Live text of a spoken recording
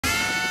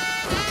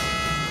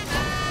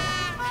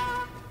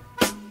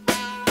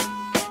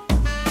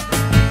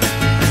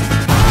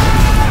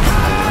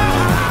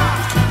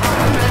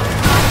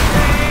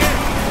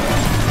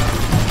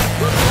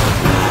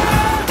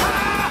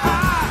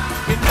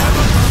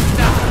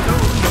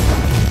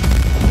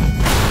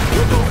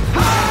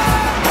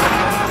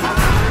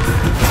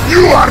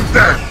You are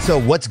dead! So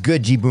what's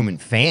good, G-Boomin'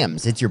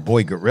 fams? It's your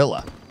boy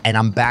Gorilla, and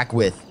I'm back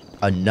with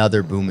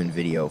another Boomin'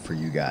 video for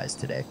you guys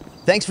today.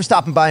 Thanks for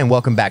stopping by and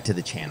welcome back to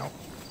the channel.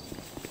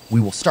 We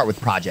will start with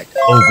Project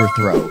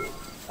Overthrow.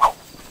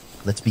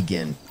 Let's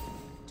begin.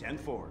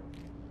 10-4.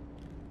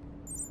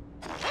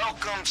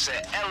 Welcome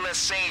to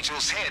LS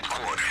Angels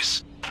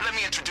headquarters. Let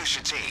me introduce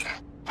your team.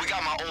 We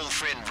got my old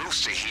friend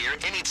Rooster here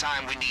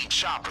anytime we need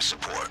chopper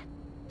support.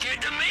 You're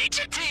the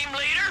major team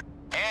leader?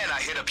 And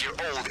I hit up your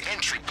old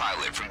entry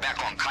pilot from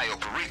back on Cayo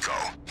Perico,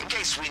 in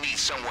case we need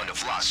someone to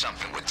fly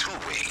something with 2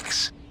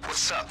 wings.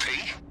 What's up,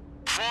 P?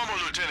 Former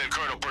Lieutenant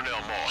Colonel Purnell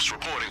Moss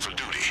reporting for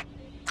duty.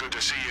 Good to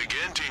see you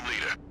again, team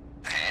leader.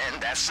 And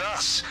that's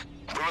us.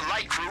 We're a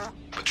light crew,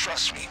 but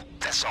trust me,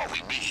 that's all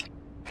we need.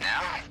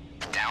 Now,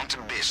 down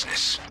to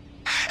business.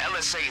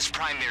 LSA's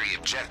primary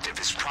objective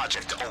is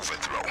Project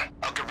Overthrow,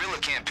 a guerrilla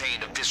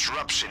campaign of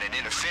disruption and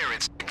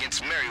interference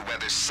against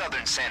Merryweather's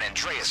southern San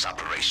Andreas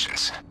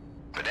operations.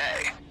 But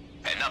hey,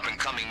 an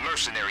up-and-coming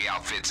mercenary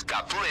outfit's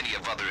got plenty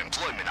of other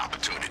employment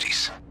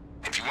opportunities.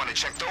 If you want to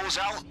check those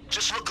out,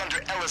 just look under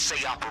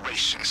LSA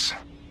Operations.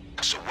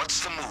 So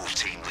what's the move,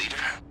 team leader?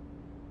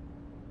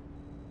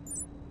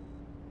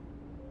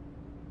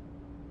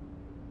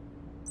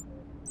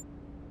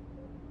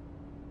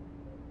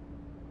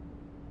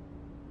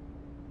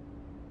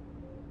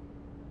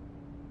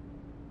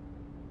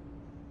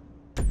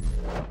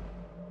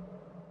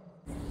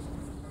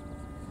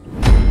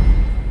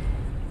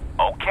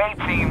 Okay,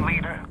 team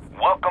leader.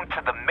 Welcome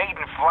to the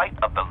maiden flight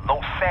of the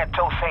Los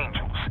Santos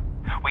Angels.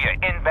 We are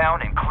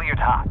inbound and cleared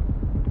hot.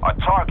 Our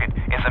target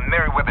is a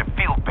Merryweather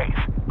field base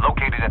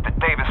located at the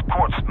Davis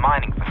Quartz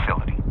mining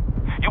facility.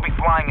 You'll be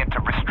flying into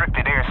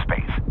restricted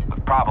airspace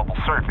with probable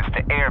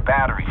surface-to-air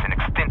batteries and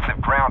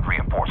extensive ground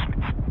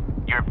reinforcements.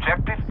 Your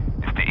objective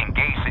is to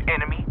engage the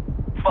enemy,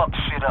 fuck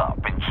shit up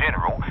in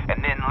general,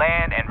 and then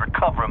land and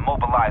recover and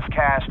mobilize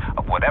cache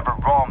of whatever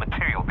raw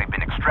material they've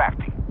been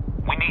extracting.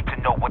 We need to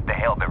know what the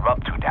hell they're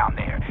up to down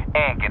there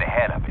and get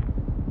ahead of it.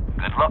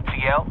 Good luck,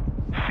 TL.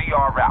 See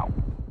our route.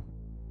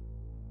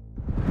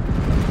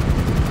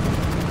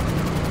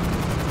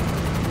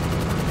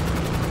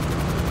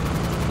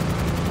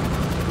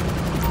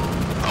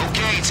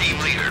 Okay, team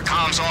leader.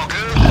 Comms all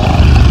good?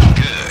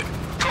 Good.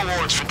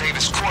 Cohorts for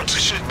Davis Quartz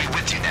should be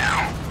with you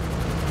now.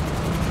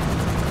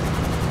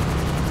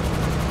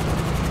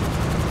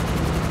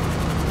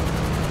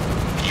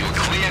 You're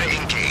clear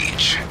to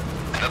engage.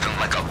 Nothing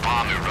like a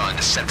bombing run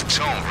to set the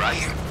tone,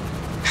 right?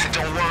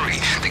 Don't worry,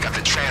 they got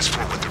the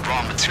transport with the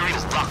raw material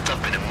locked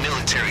up in a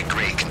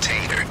military-grade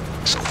container.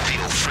 So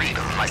feel free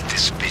to light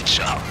this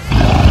bitch up.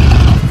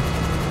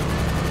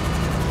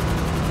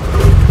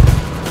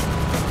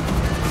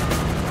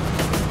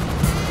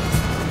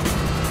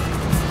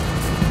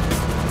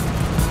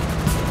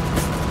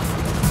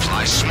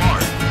 Fly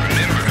smart.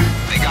 Remember,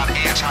 they got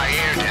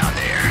anti-air down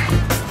there.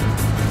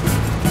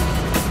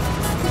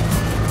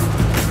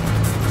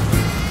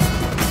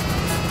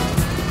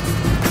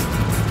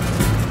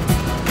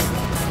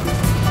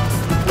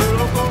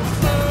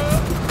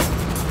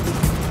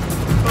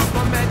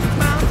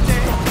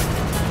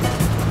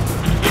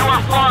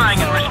 Flying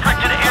in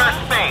restricted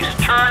airspace.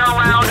 Turn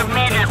around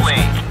immediately.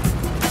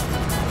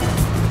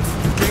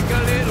 Drink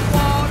a little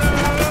water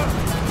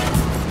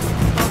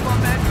up on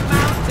that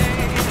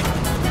mountain.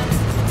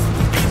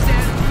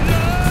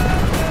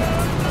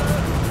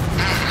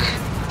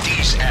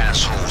 These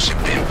assholes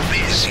have been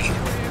busy.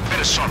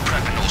 Better start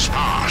prepping those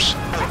bombs.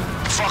 Or,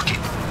 fuck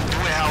it. Do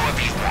it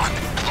however you want,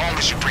 as long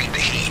as you bring the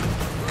heat.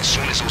 As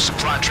soon as those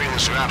supply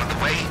trailers are out of the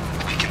way,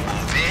 we can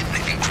move in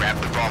and grab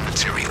the raw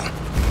material.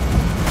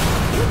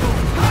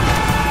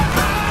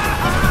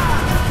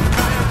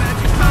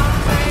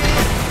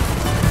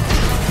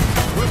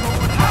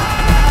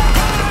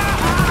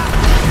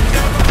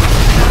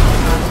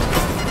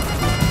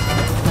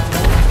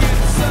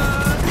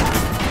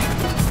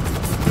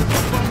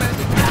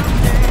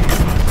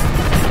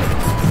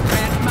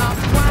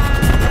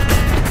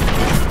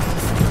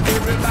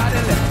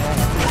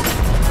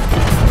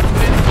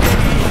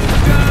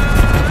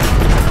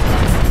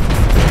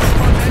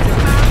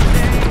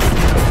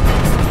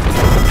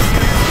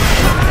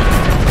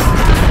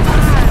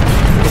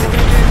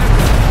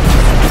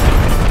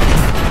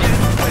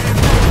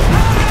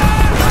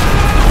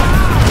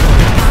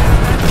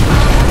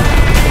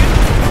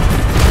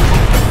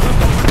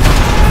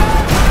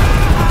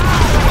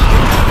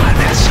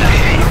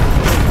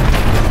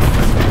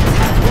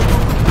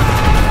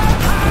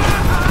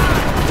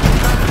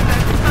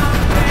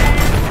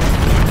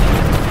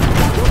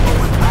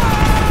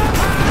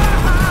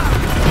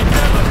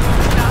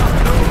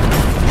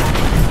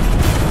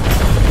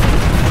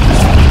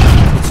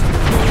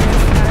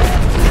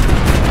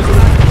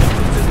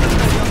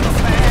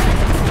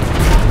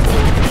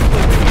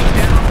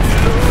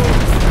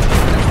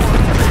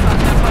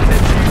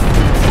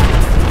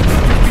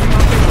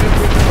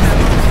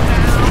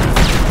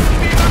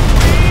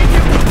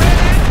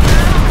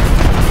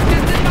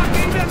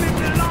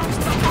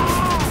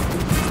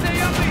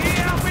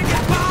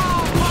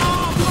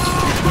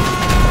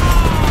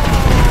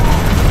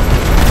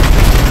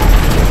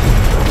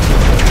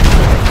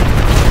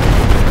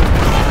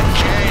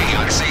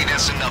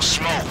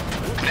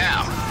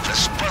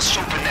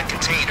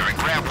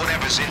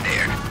 others in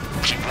there.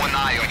 Keep one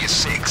eye on your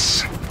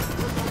 6.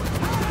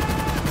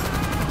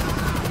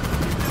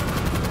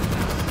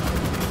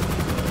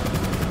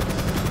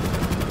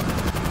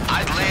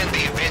 I'd land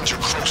the Avenger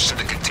close to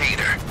the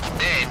container.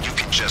 Then you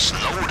can just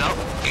load up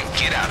and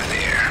get out of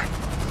there.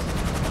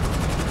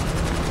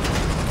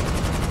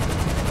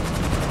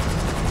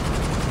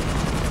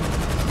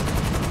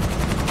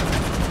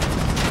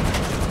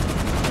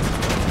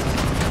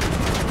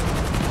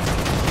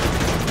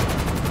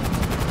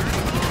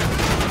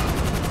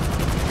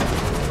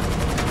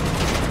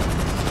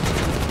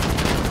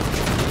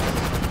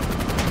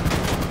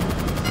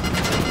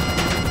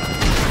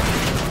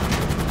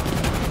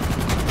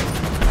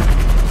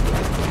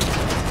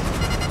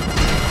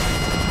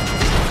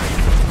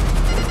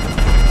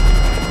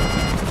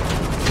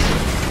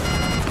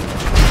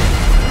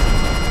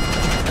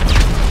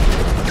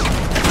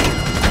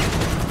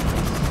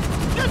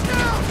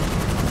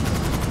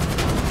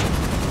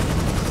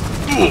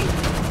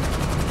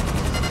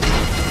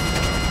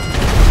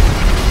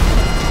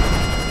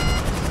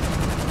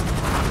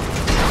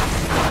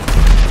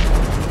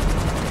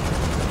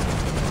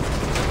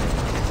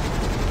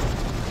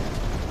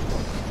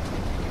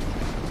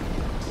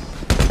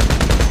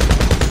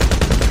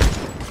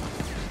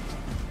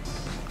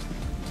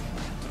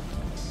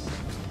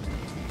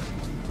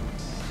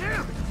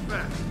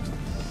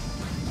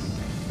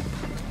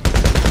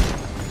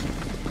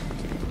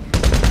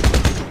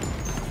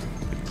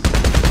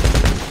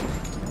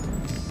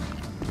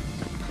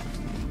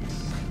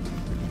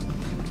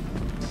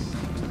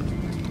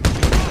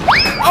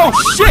 Oh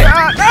shit!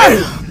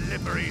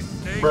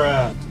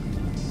 Bruh.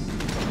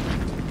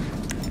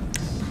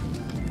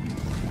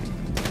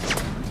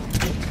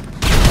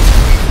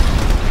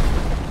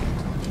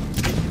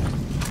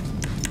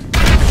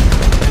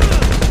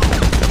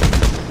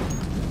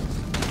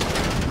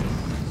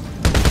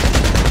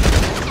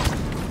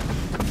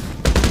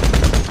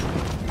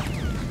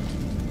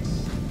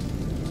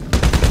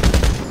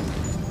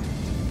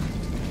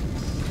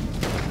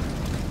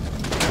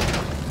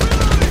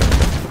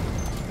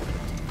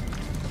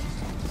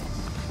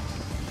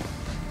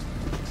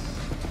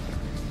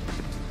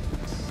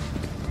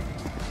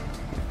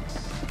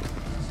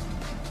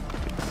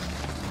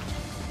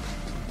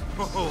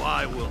 Oh,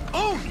 I will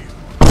own you!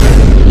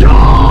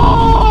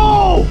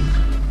 No!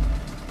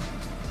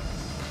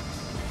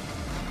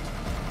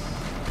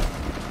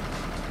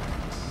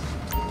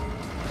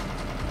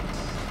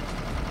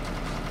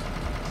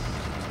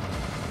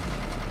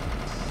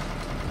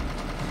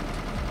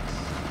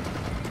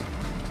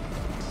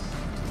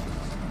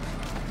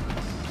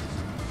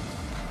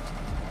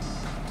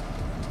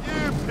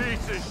 You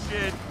piece of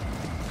shit!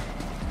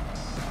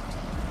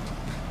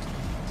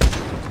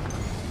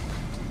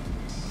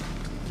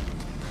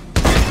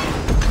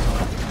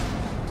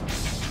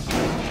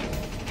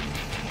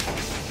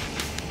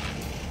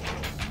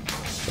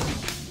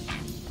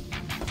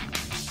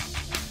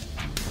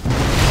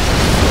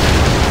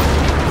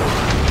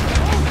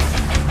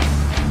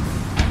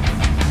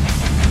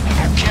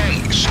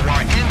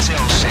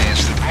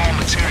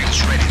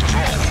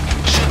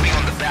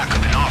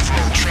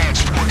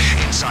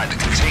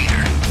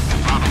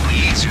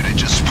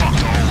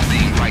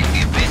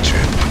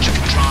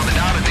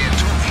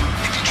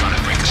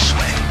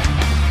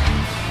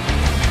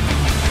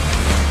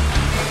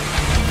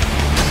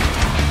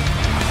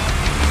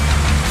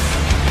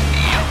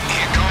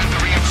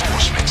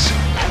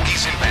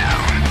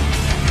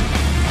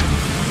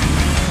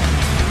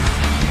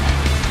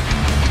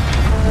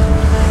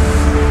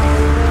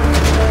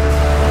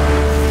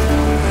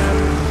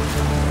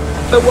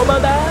 Vou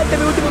mandar,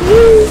 teve o último.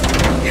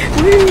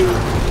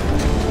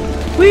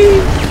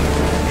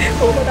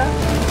 Vou mandar.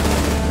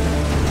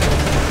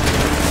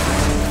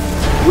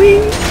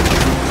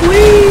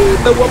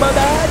 Não vou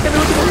mandar, teve o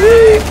último.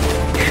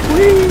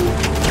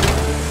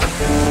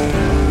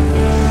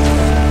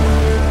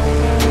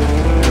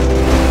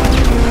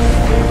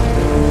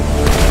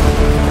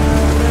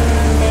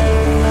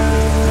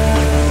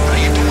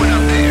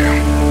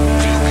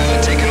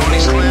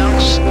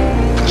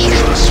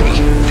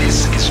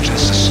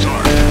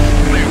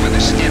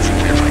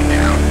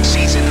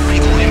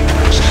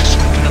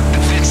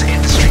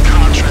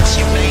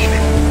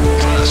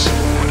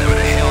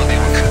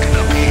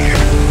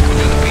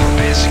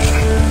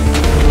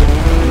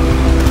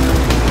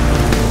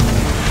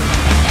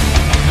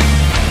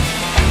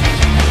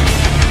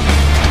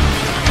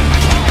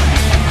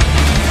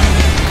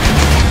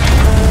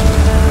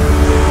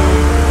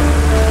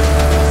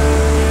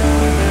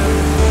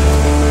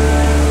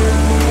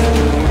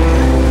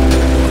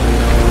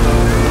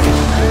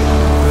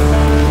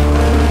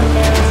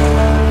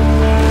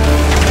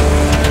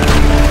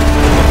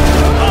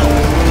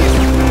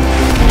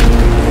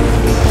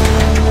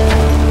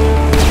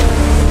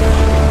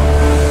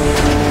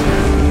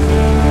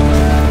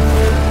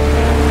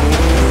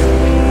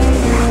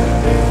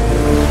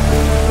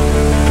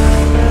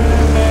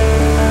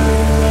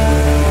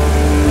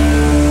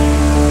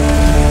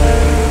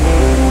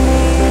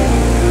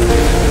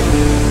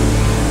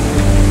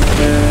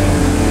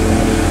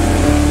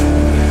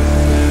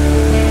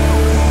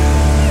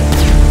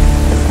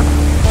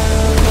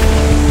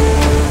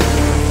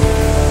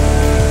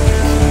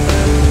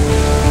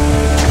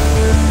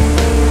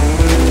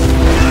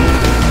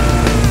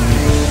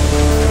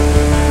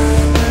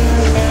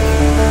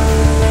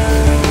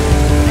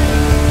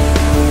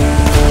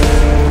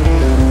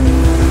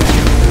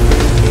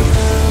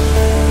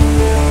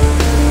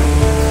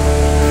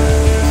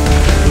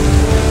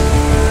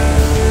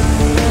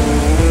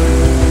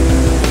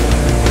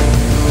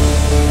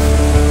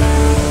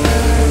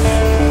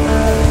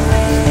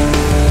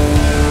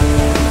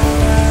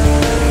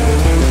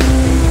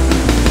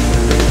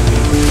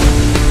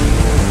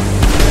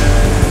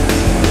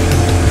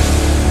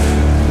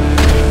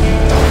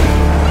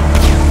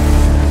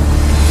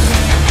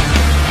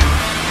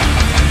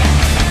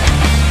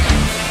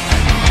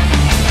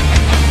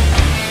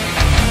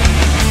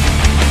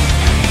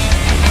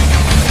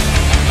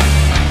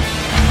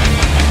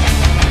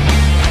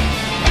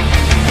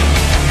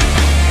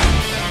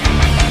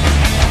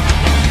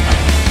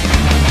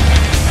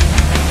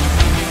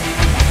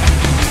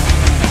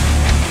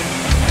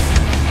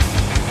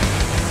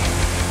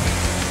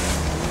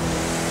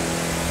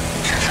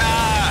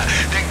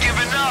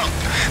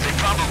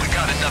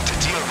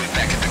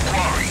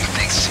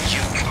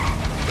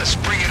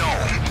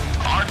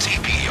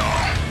 TP,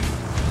 y'all.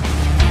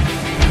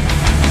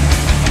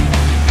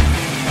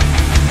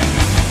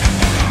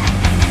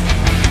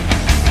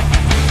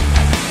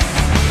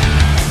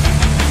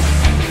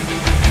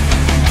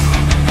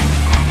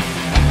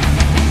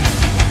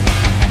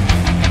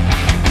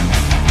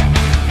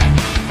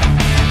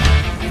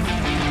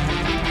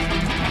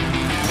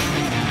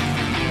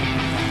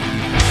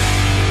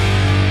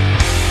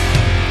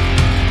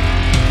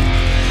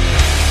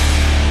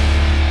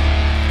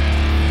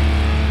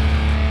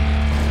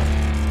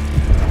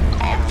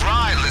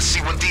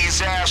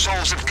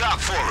 Assholes have got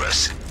for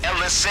us.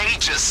 LSA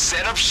just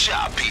set up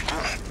shop, people.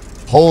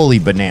 Holy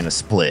banana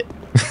split.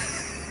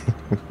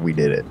 We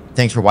did it.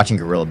 Thanks for watching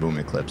Gorilla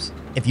Booming Clips.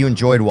 If you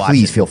enjoyed watching,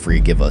 please feel free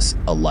to give us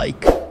a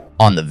like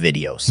on the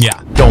videos.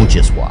 Yeah. Don't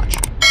just watch.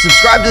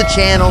 Subscribe to the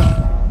channel.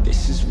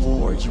 This is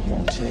war, you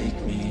won't take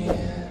me.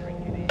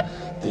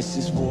 This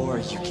is war,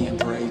 you can't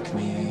break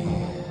me.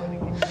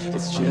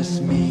 It's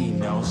just me,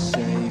 no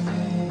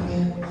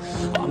saving.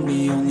 I'm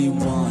the only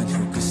one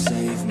who could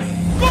save me.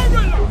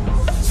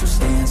 So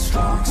stand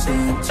strong,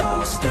 stand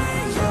tall, stay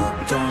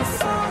up, don't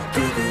fall.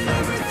 Give it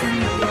everything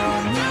you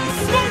own. No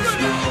fears,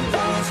 no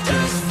walls,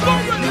 just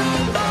fight, no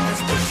lies.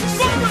 Push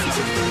yourself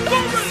to the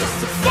limit, it's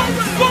the fight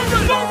for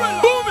it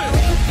all. Boom it!